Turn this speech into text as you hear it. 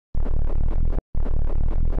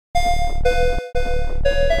Hi,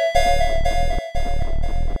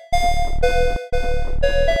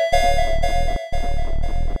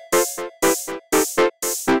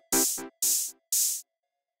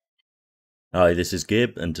 this is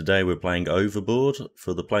Gib, and today we're playing Overboard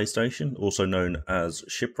for the PlayStation, also known as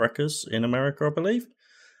Shipbreakers in America, I believe.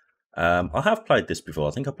 I have played this before.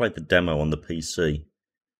 I think I played the demo on the PC,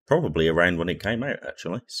 probably around when it came out,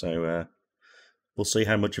 actually. So we'll see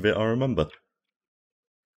how much of it I remember.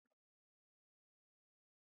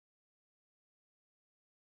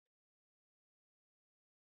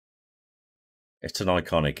 It's an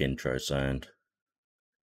iconic intro sound.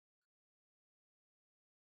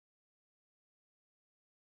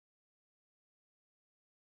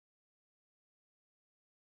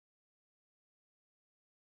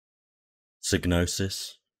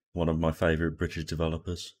 Psygnosis, one of my favourite British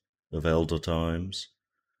developers of elder times.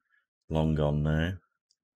 Long gone now.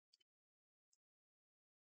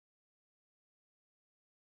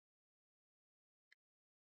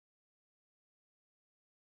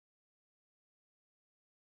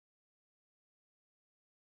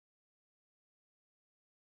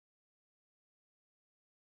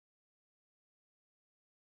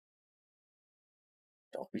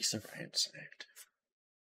 Dolby surround sound.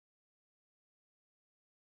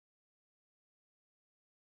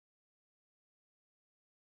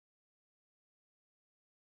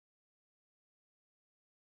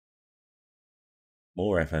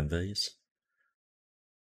 More FMVs.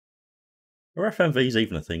 Are FMVs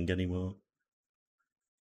even a thing anymore?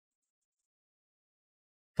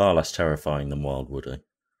 Far less terrifying than Wild Woody.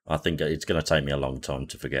 I think it's going to take me a long time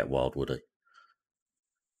to forget Wild Woody.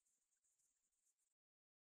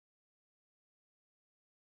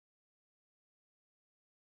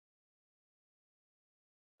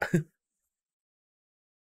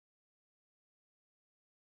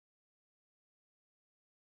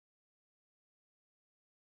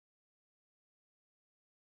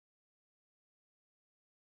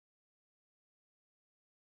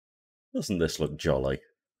 Doesn't this look jolly?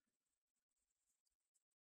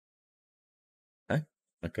 Eh?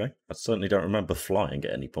 Okay. I certainly don't remember flying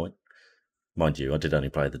at any point. Mind you, I did only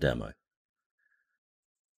play the demo.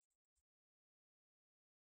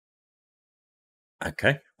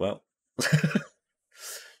 Okay, well.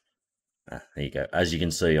 There you go. As you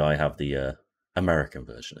can see, I have the American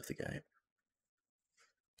version of the game.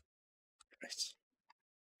 Right.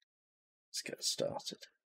 Let's get started.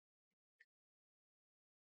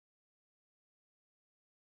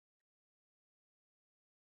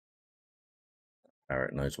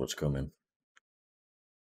 Eric knows what's coming.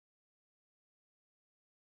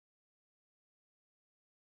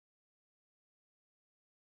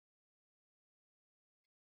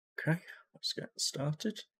 Okay, let's get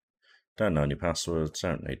started. Don't know any passwords,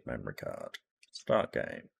 don't need memory card. Start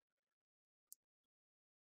game.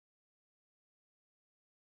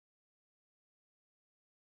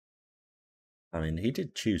 I mean, he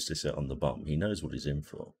did choose to sit on the bottom. He knows what he's in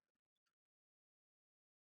for.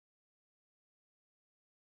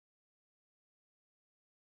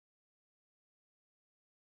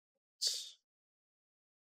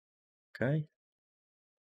 Okay.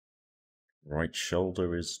 Right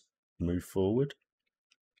shoulder is move forward.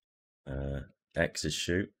 X is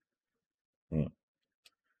shoot.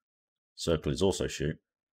 Circle is also shoot.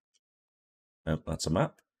 That's a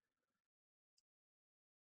map.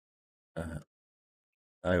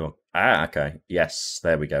 Okay. Yes,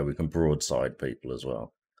 there we go. We can broadside people as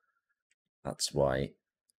well. That's why.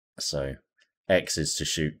 So X is to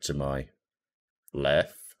shoot to my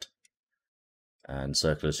left, and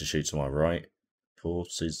circle is to shoot to my right. Port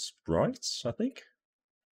is right, I think.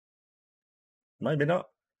 Maybe not.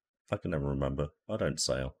 I can never remember. I don't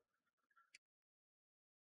sail.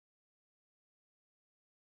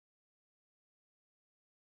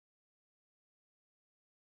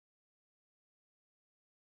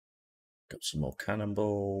 Got some more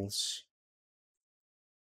cannonballs.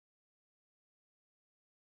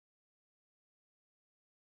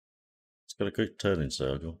 It's got a good turning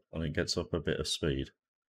circle, and it gets up a bit of speed.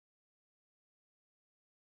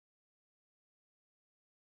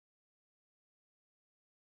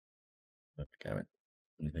 Going.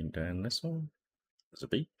 Anything down this one? There's a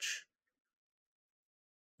beach.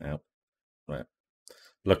 Out. Right.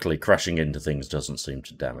 Luckily, crashing into things doesn't seem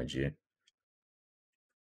to damage you.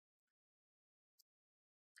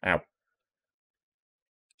 Ow.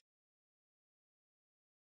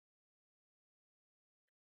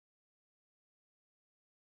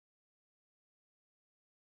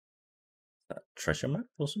 That treasure map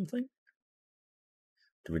or something?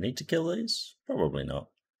 Do we need to kill these? Probably not.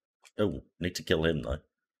 Oh, need to kill him though.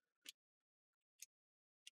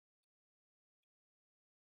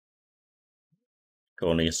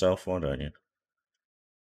 Corner yourself, why don't you?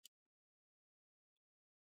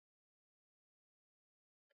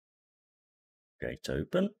 Gate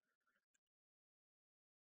open.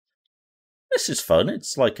 This is fun.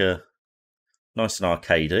 It's like a nice and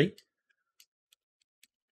arcadey.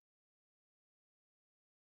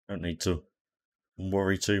 Don't need to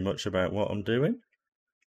worry too much about what I'm doing.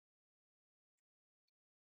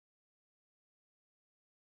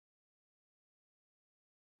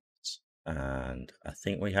 And I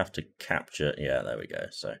think we have to capture. Yeah, there we go.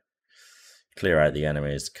 So clear out the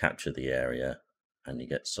enemies, capture the area, and you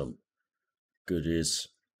get some goodies.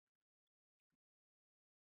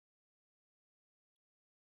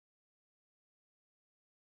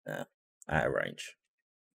 Yeah, out of range.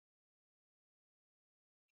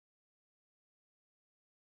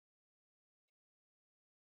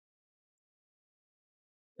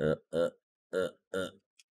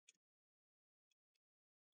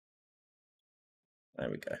 There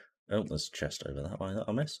we go. Oh, there's a chest over that way that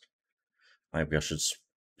I missed. Maybe I should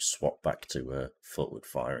swap back to forward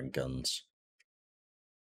firing guns.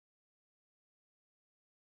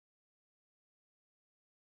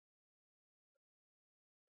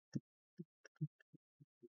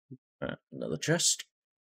 Another chest.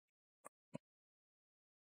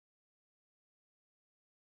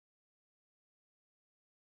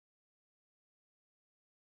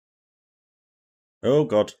 Oh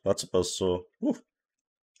god, that's a buzzsaw. Woo.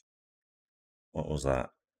 What was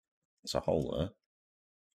that? It's a hole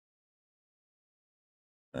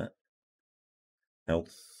there.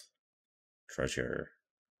 Health. Treasure.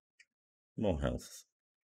 More health.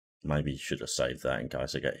 Maybe you should have saved that in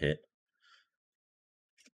case I get hit.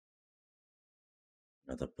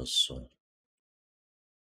 Another buzzsaw.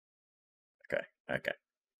 Okay.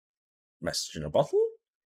 Message in a bottle?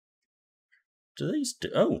 Do these do...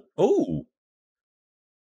 Oh!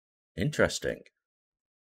 Interesting.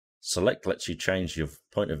 Select lets you change your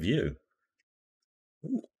point of view.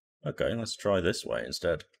 Ooh. Okay, let's try this way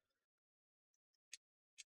instead.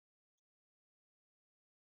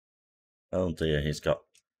 Oh dear, he's got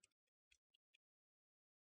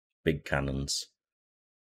big cannons.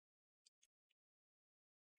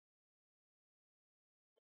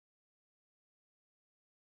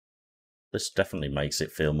 This definitely makes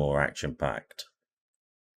it feel more action-packed.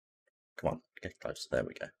 Come on, get close. There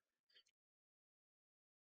we go.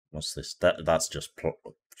 What's this? That's just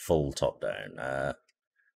full top-down.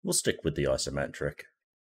 We'll stick with the isometric.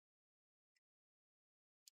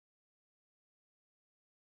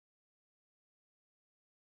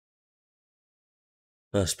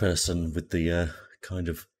 First person with the kind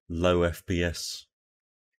of low FPS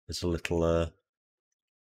is a little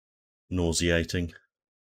nauseating.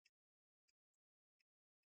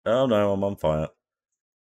 Oh no, I'm on fire.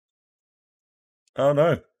 Oh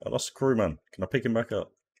no, I lost a crewman. Can I pick him back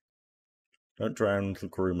up? Don't drown, little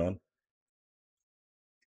crewman.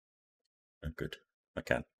 Oh, good. I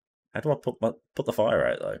can. How do I put the fire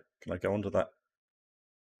out though? Can I go under that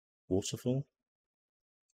waterfall?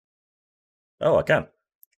 Oh, I can.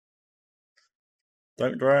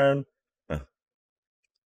 Don't drown. Oh.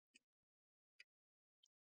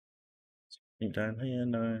 Down here?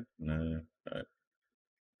 No.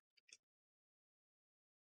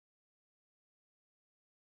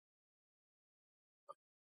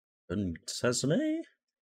 And sesame?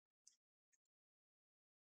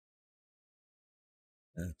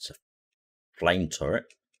 It's a flame turret.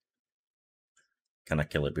 Can I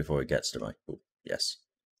kill it before it gets to me? Ooh, yes.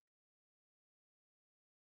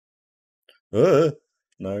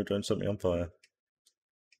 No, don't set me on fire.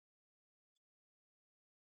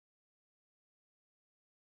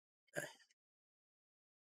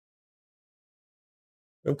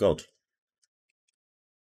 Oh god.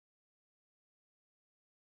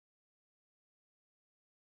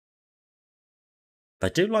 They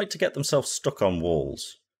do like to get themselves stuck on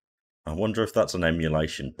walls. I wonder if that's an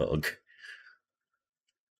emulation bug.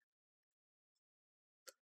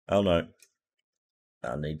 Oh no.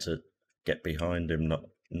 I need to get behind him, not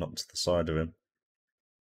to the side of him.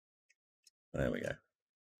 There we go.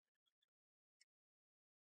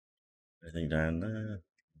 Anything down there?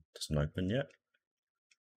 Doesn't open yet.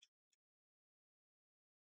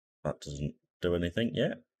 That doesn't do anything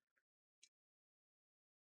yet.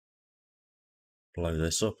 Blow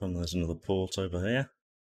this up and there's another port over here.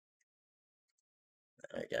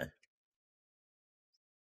 There we go.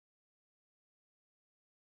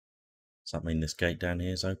 Does that mean this gate down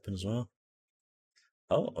here is open as well?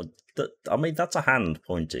 Oh, I mean, that's a hand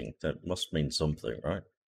pointing. That must mean something, right?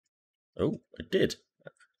 Oh, it did.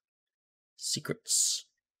 Secrets.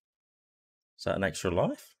 Is that an extra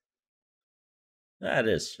life? Yeah, it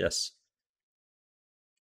is, yes.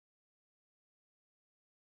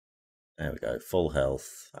 There we go, full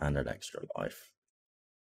health and an extra life.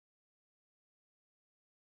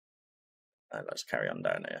 And let's carry on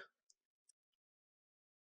down here.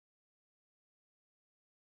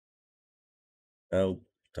 Oh,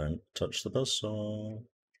 don't touch the buzzsaw.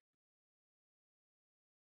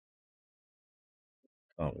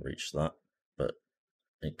 Can't reach that, but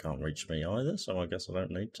it can't reach me either, so I guess I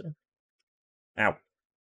don't need to. Ow!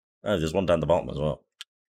 Oh, there's one down the bottom as well.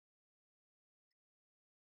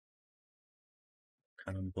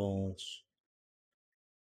 Cannonballs.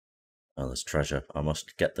 Oh, there's treasure. I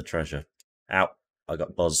must get the treasure. Ow! I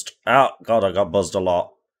got buzzed. Oh, God, I got buzzed a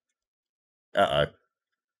lot. Uh-oh.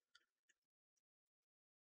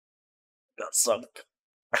 Got sunk.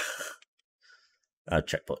 Oh,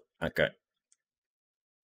 checkpoint. Okay.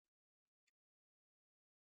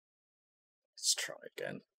 Let's try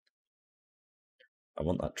again. I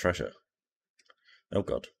want that treasure. Oh,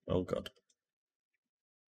 God. Oh, God.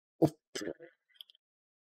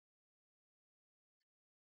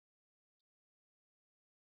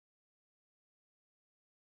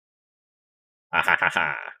 Ha ha ha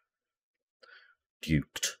ha.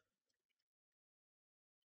 Duped.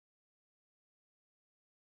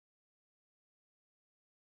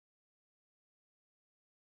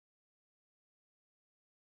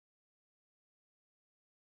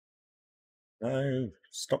 No,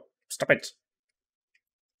 stop it.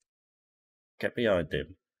 Get behind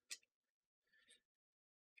him.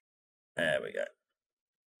 There we go.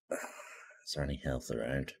 Is there any health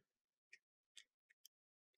around?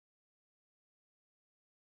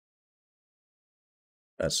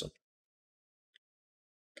 There's some.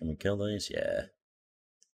 Can we kill these? Yeah.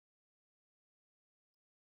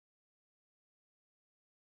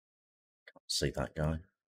 Can't see that guy.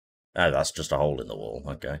 Oh, that's just a hole in the wall.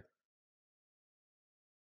 Okay.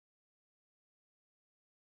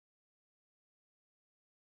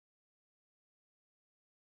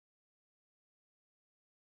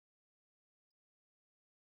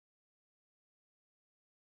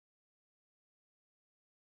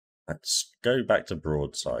 Let's go back to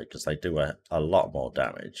broadside because they do a lot more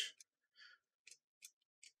damage.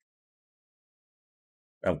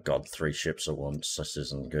 Oh God, 3 ships at once. This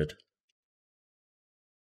isn't good.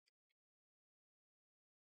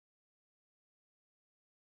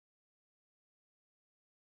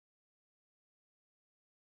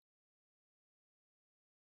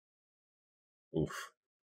 Oof.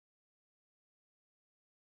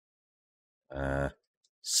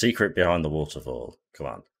 Secret behind the waterfall. Come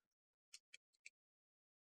on.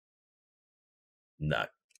 No.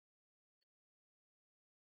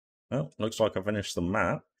 Well, looks like I finished the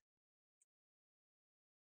map.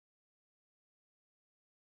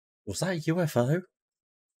 Was that a UFO?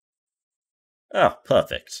 Oh,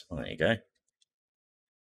 perfect. There you go.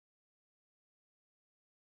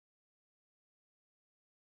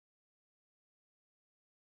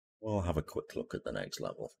 We'll have a quick look at the next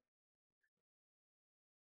level.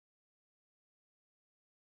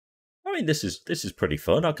 I mean, this is pretty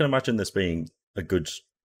fun. I can imagine this being a good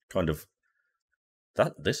kind of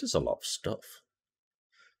this is a lot of stuff.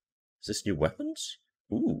 Is this new weapons?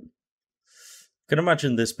 Ooh. Can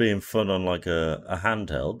imagine this being fun on like a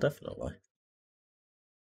handheld, definitely.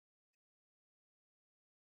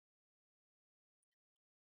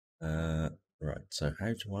 Right, so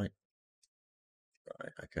how do I...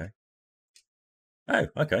 Right, okay. Oh,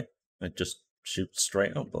 okay. It just shoots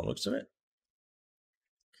straight up by the looks of it.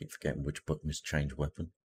 Keep forgetting which button is change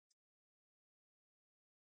weapon.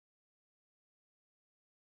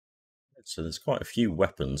 So there's quite a few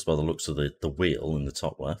weapons by the looks of the wheel in the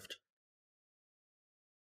top left.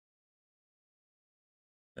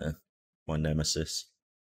 Yeah, my nemesis.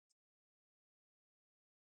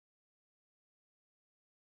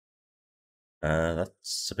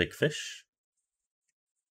 That's a big fish.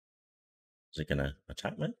 Is it gonna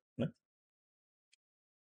attack me? No.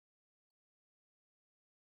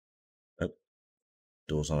 Oh,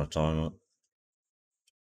 door's on a timer.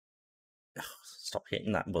 Stop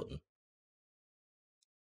hitting that button.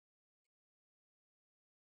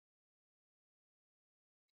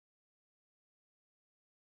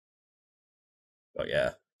 Oh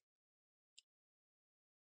yeah.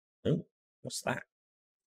 Oh, what's that?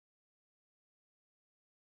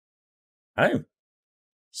 Oh,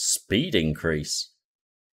 speed increase.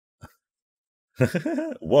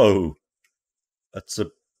 Whoa, that's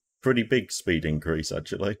a pretty big speed increase,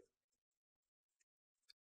 actually.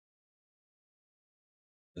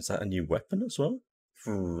 Is that a new weapon as well?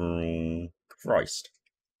 Christ.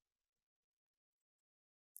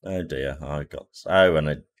 Oh dear, I got... Oh, and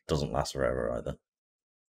it doesn't last forever either.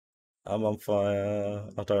 I'm on fire.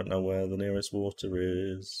 I don't know where the nearest water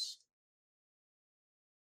is.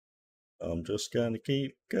 I'm just going to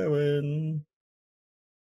keep going.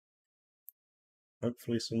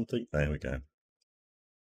 Hopefully something. There we go.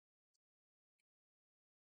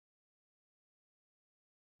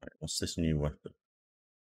 Right, what's this new weapon?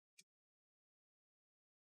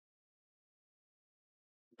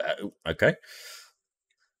 Oh, okay.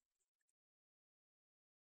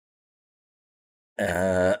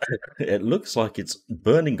 It looks like it's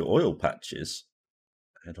burning oil patches.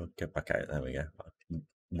 How do I get back out? There we go. I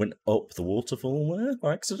went up the waterfall there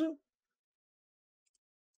by accident.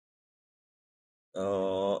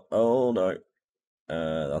 Oh no.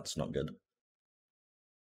 That's not good.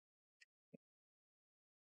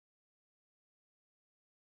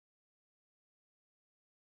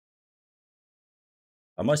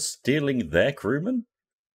 Am I stealing their crewman?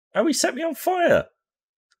 Oh, he set me on fire.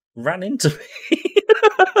 Ran into me.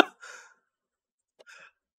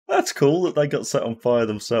 That's cool that they got set on fire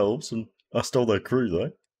themselves, and I stole their crew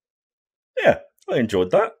though. Yeah, I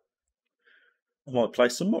enjoyed that. I might play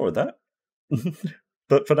some more of that.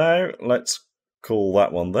 But for now, let's call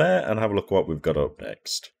that one there and have a look what we've got up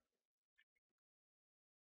next.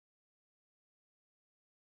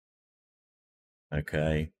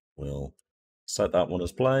 Okay, we'll set that one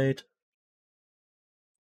as played.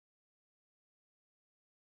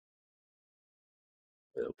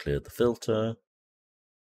 We'll clear the filter.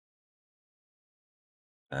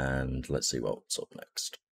 And let's see what's up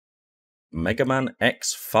next. Mega Man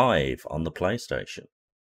X5 on the PlayStation.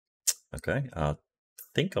 Okay, I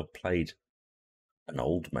think I've played an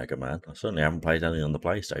old Mega Man. I certainly haven't played any on the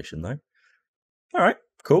PlayStation though. Alright,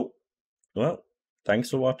 cool. Well,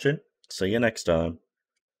 thanks for watching. See you next time.